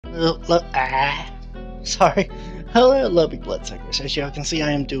Sorry. Hello, lovely bloodsuckers. As y'all can see,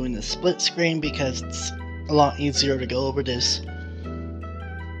 I am doing the split screen because it's a lot easier to go over this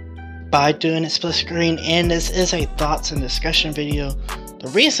by doing a split screen, and this is a thoughts and discussion video. The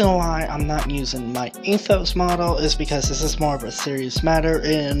reason why I'm not using my ethos model is because this is more of a serious matter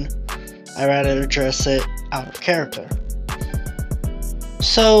and I'd rather address it out of character.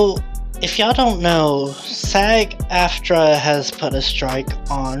 So, if y'all don't know, Sag-Aftra has put a strike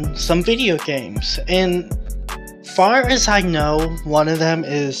on some video games, and far as I know, one of them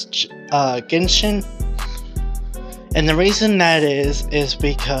is Genshin, and the reason that is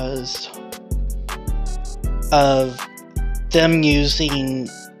because of them using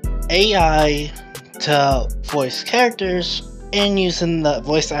AI to voice characters and using the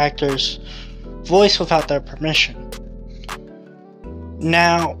voice actor's voice without their permission.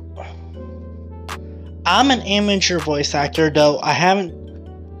 Now, I'm an amateur voice actor, though I haven't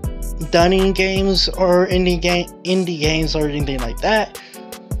done any games or indie games or anything like that.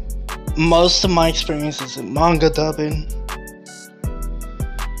 Most of my experience is in manga dubbing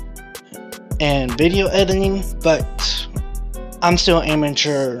and video editing, but I'm still an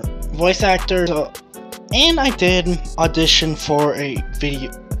amateur voice actor. And I did audition for a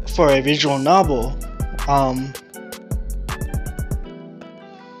visual novel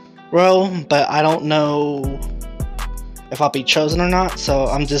role, but I don't know if I'll be chosen or not, so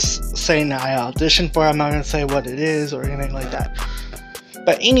I'm just saying that I auditioned for it. I'm not going to say what it is or anything like that.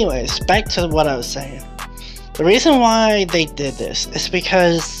 But anyways, back to what I was saying. The reason why they did this is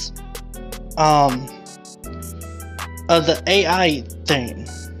because of the AI thing.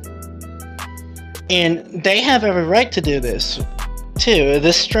 And they have every right to do this too.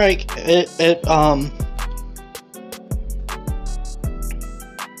 This strike,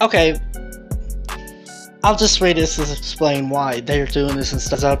 okay, I'll just read this to explain why they're doing this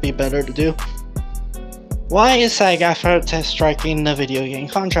instead. That'd be better to do. Why is Sag-Aftra striking the video game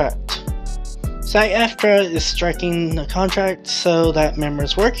contract? Sag-Aftra is striking the contract so that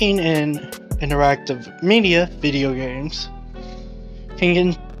members working in interactive media, video games,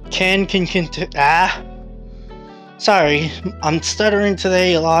 sorry, I'm stuttering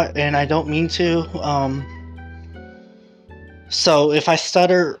today a lot and I don't mean to. So if I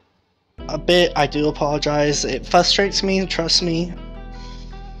stutter a bit, I do apologize. It frustrates me, trust me,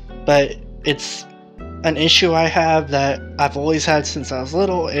 but it's an issue I have that I've always had since I was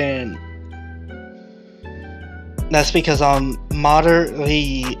little, and that's because I'm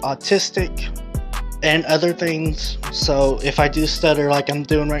moderately autistic and other things. So if I do stutter like I'm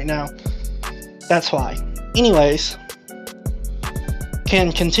doing right now, that's why. Anyways,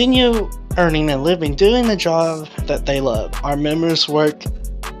 can continue earning a living doing the job that they love. Our members' work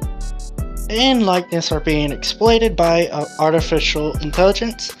and likeness are being exploited by artificial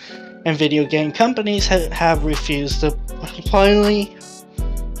intelligence, and video game companies have refused to plainly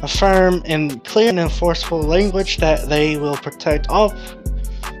affirm in clear and enforceable language that they will protect all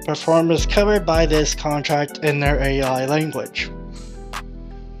performers covered by this contract in their AI language.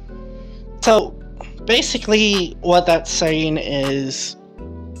 So basically what that's saying is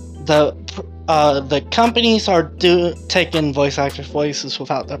the companies are taking voice actors' voices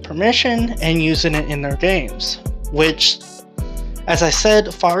without their permission and using it in their games, which, as I said,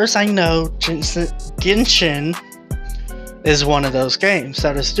 as far as I know, Genshin is one of those games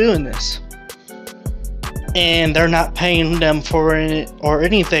that is doing this, and they're not paying them for it or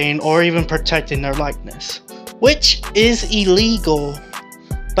anything, or even protecting their likeness, which is illegal,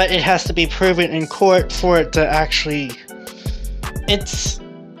 but it has to be proven in court for it to actually, it's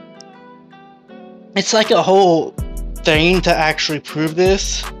like a whole thing to actually prove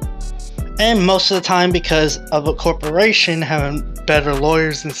this, and most of the time, because of a corporation having better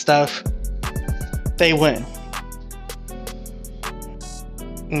lawyers and stuff, they win.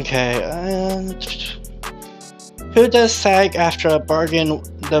 Okay, who does Sag-Aftra bargain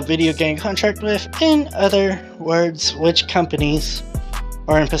the video game contract with? In other words, which companies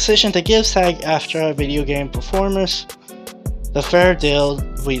are in position to give Sag-Aftra video game performers the fair deal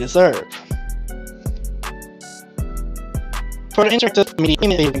we deserve? For the interactive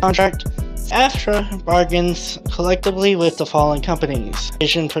media contract, Sag-Aftra bargains collectively with the following companies: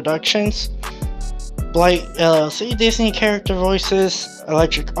 Asian Productions, Blight LLC, Disney Character Voices,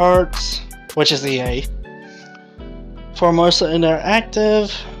 Electric Arts, which is EA, Formosa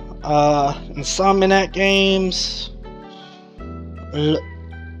Interactive, Insomniac Games,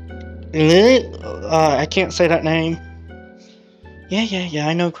 I can't say that name. Yeah,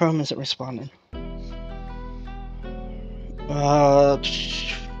 I know Chrome isn't responding.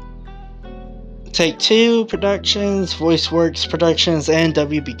 Take-Two Productions, VoiceWorks Productions, and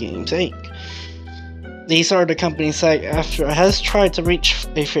WB Games Inc. These are the companies Sag-Aftra has tried to reach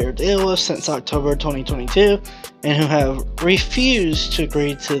a fair deal with since October 2022, and who have refused to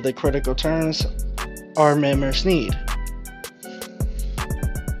agree to the critical terms our members need.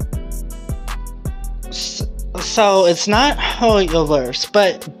 So it's not Hoyoverse,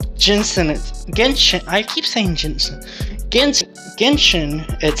 but Genshin, I keep saying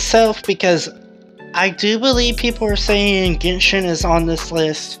Genshin itself, because I do believe people are saying Genshin is on this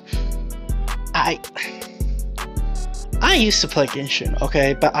list. I used to play Genshin,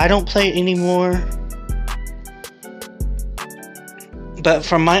 okay, but I don't play it anymore. But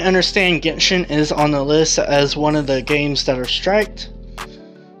from my understanding, Genshin is on the list as one of the games that are striked,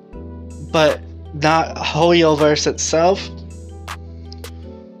 but not Hoyoverse itself.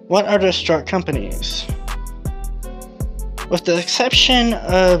 What are the struck companies? With the exception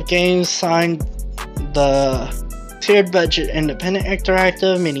of games signed the tiered budget independent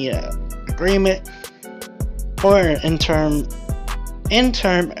interactive media agreement or an interim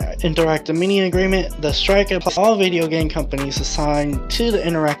interactive media agreement, the strike applies to all video game companies assigned to the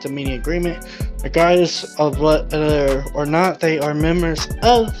interactive media agreement, regardless of whether or not they are members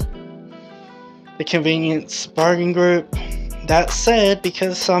of the convenience bargain group. That said,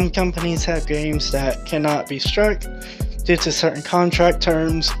 because some companies have games that cannot be struck due to certain contract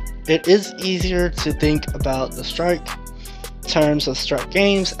terms, it is easier to think about the strike terms of struck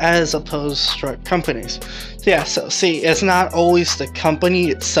games as opposed to struck companies. Yeah, so see, it's not always the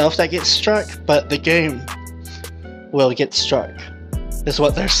company itself that gets struck, but the game will get struck, is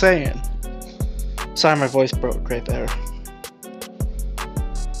what they're saying. Sorry, my voice broke right there.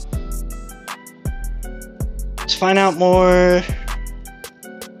 To find out more...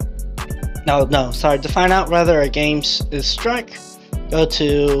 to find out whether a game is struck, go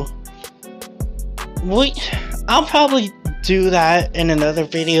to... I'll probably do that in another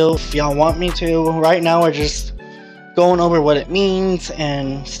video if y'all want me to. Right now we're just going over what it means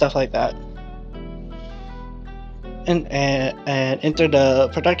and stuff like that. And enter the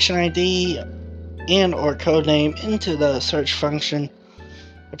production ID and or code name into the search function.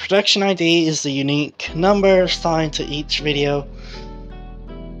 The production ID is the unique number assigned to each video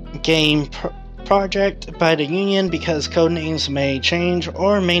game project by the union, because code names may change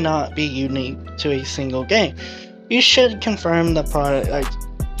or may not be unique to a single game. You should confirm the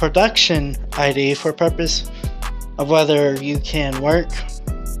production ID for purpose of whether you can work.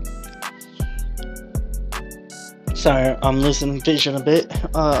 Sorry, I'm losing vision a bit.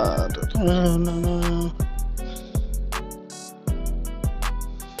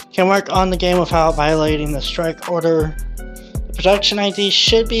 Can work on the game without violating the strike order. The production ID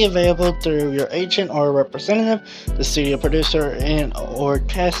should be available through your agent or representative, the studio producer and or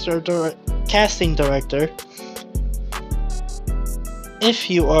casting director. If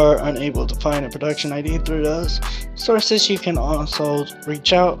you are unable to find a production ID through those sources, you can also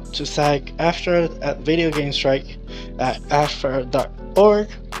reach out to Sag-Aftra at videogamestrike@aftra.org.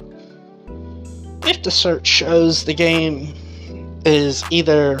 If the search shows the game is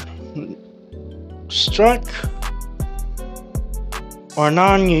either struck or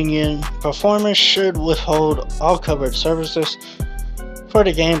non-union, performers should withhold all covered services for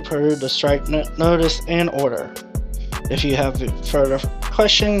the game per the strike notice and order. If you have further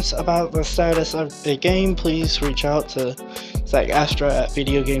questions about the status of a game, please reach out to Sag-Aftra at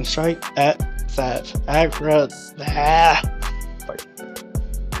videogamestrike at Sag-Aftra.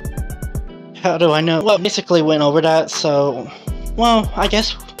 How do I know? Well, basically went over that, so, well, I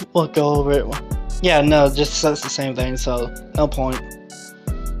guess we'll go over it. Yeah, no, just says the same thing, so no point.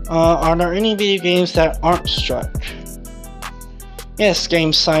 Are there any video games that aren't struck? Yes,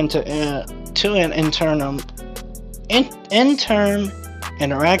 games signed to an interim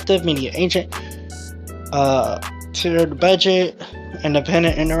interactive media agent, tiered budget,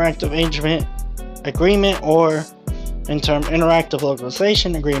 independent interactive agreement, or interim interactive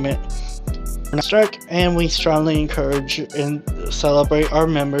localization agreement are not struck, and we strongly encourage and celebrate our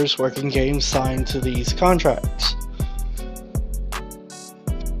members working games signed to these contracts.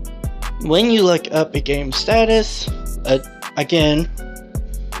 When you look up a game status, again,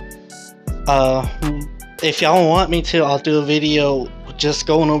 if y'all want me to, I'll do a video just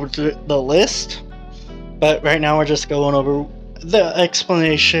going over the list, but right now we're just going over the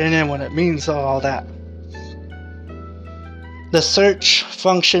explanation and what it means, all that. The search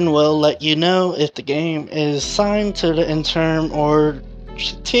function will let you know if the game is signed to the interim or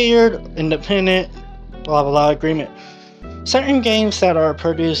tiered independent blah blah agreement. Certain games that are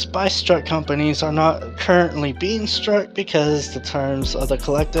produced by struck companies are not currently being struck because the terms of the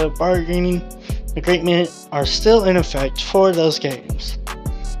collective bargaining agreement are still in effect for those games.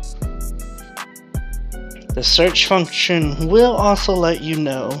 The search function will also let you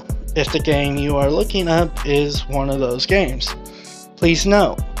know if the game you are looking up is one of those games. Please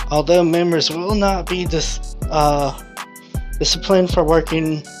note, although members will not be disciplined for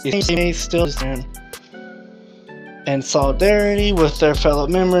working, they may still stand in solidarity with their fellow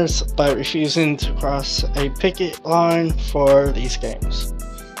members by refusing to cross a picket line for these games.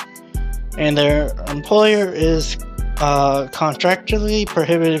 And their employer is contractually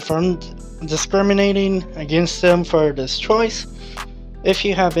prohibited from discriminating against them for this choice. If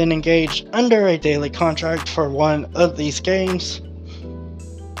you have been engaged under a daily contract for one of these games,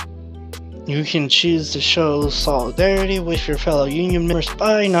 you can choose to show solidarity with your fellow union members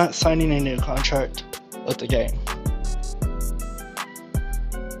by not signing a new contract with the game.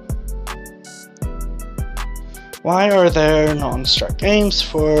 Why are there non-struck games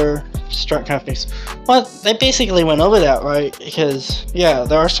for struck companies? Well, they basically went over that, right? Because, yeah,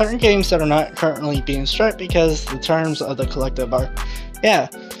 there are certain games that are not currently being struck because the terms of the collective are, yeah,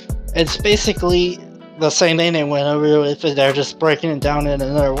 it's basically the same thing they went over with, but they're just breaking it down in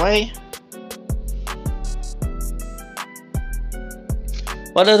another way.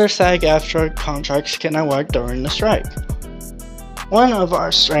 What other Sag-Aftra contracts can I work during the strike? One of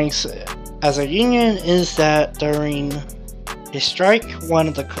our strengths as a union is that during a strike,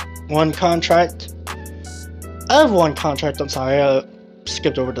 one contract, I'm sorry, I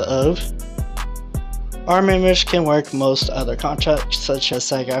skipped over the of. Our members can work most other contracts such as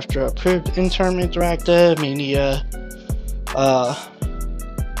Sag-Aftra approved interim interactive media,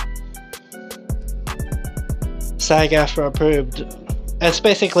 Sag-Aftra approved. It's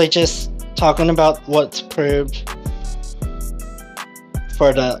basically just talking about what's approved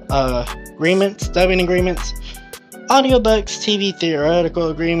for the agreements, dubbing agreements, audiobooks, TV theoretical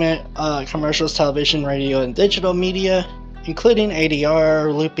agreement, commercials, television, radio, and digital media, including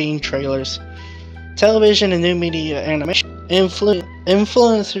ADR, looping, trailers, television and new media animation,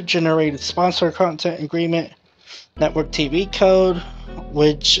 influencer-generated sponsor content agreement, network TV code,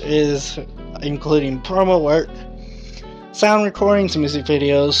 which is including promo work, sound recordings, music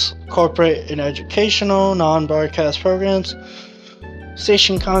videos, corporate and educational, non-broadcast programs,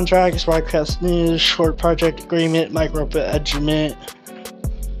 station contracts, broadcast news, short project agreement, budget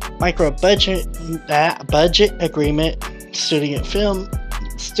agreement,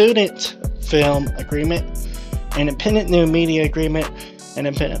 student film agreement, independent new media agreement,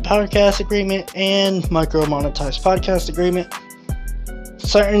 independent podcast agreement, and micro monetized podcast agreement.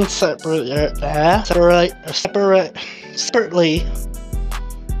 Certain separately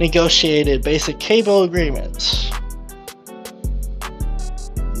negotiated basic cable agreements.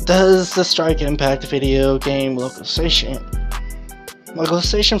 Does the strike impact video game localization?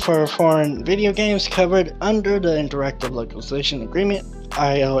 Localization for foreign video games covered under the Interactive Localization Agreement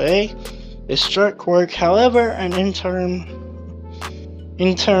 (ILA) is struck work. However, an interim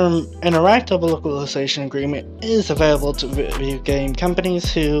interactive localization agreement is available to video game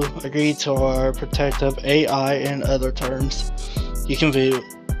companies who agree to our protective AI and other terms. You can view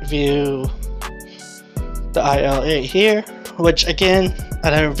the ILA here, which again,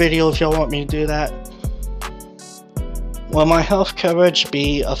 another video if y'all want me to do that. Will my health coverage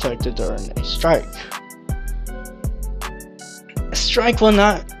be affected during a strike? A strike will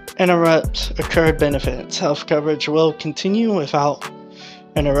not interrupt accrued benefits. Health coverage will continue without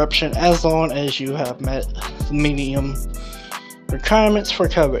interruption as long as you have met the minimum requirements for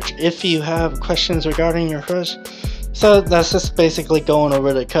coverage. If you have questions regarding your first, so that's just basically going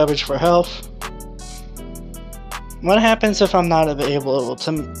over the coverage for health. What happens if I'm not able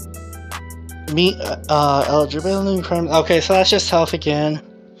to meet eligibility requirements? Okay, so that's just health again.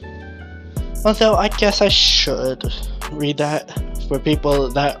 Although I guess I should read that for people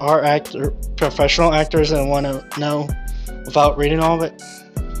that are professional actors and want to know without reading all of it.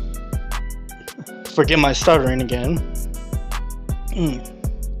 Forgive my stuttering again.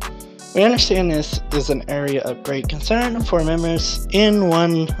 We understand this is an area of great concern for members. In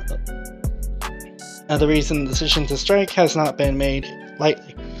one of the reason the decision to strike has not been made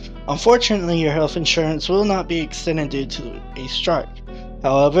lightly. Unfortunately, your health insurance will not be extended due to a strike.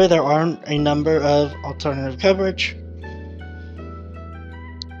 However, there are a number of alternative coverage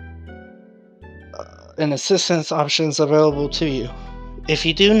and assistance options available to you. If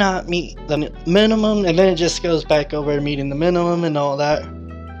you do not meet the minimum, and then it just goes back over meeting the minimum and all that.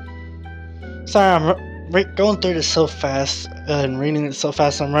 Sorry, I'm going through this so fast and reading it so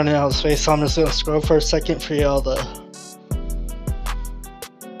fast I'm running out of space, so I'm just going to scroll for a second for y'all to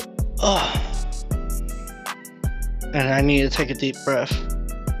And I need to take a deep breath.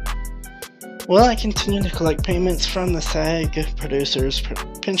 Will I continue to collect payments from the SAG producers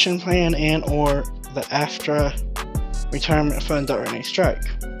pension plan and or the Sag-Aftra retirement fund during a strike?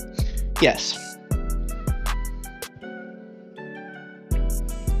 Yes.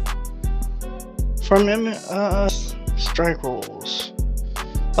 For strike rules.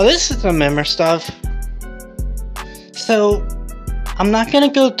 Oh, this is the member stuff. So I'm not gonna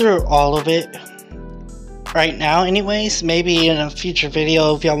go through all of it right now anyways. Maybe in a future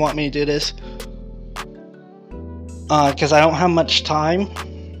video if y'all want me to do this, because I don't have much time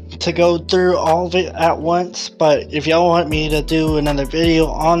to go through all of it at once. But if y'all want me to do another video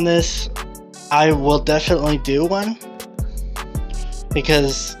on this, I will definitely do one,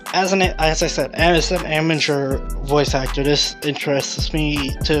 because as I said, as an amateur voice actor, this interests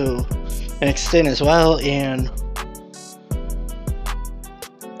me to an extent as well, and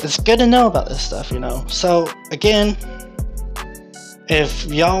it's good to know about this stuff, you know. So again, if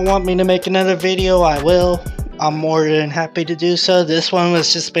y'all want me to make another video, I will. I'm more than happy to do so. This one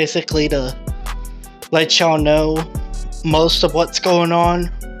was just basically to let y'all know most of what's going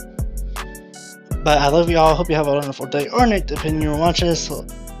on. But I love y'all. Hope you have a wonderful day or night depending on you're watching this.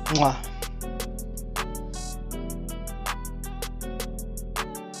 Mwah.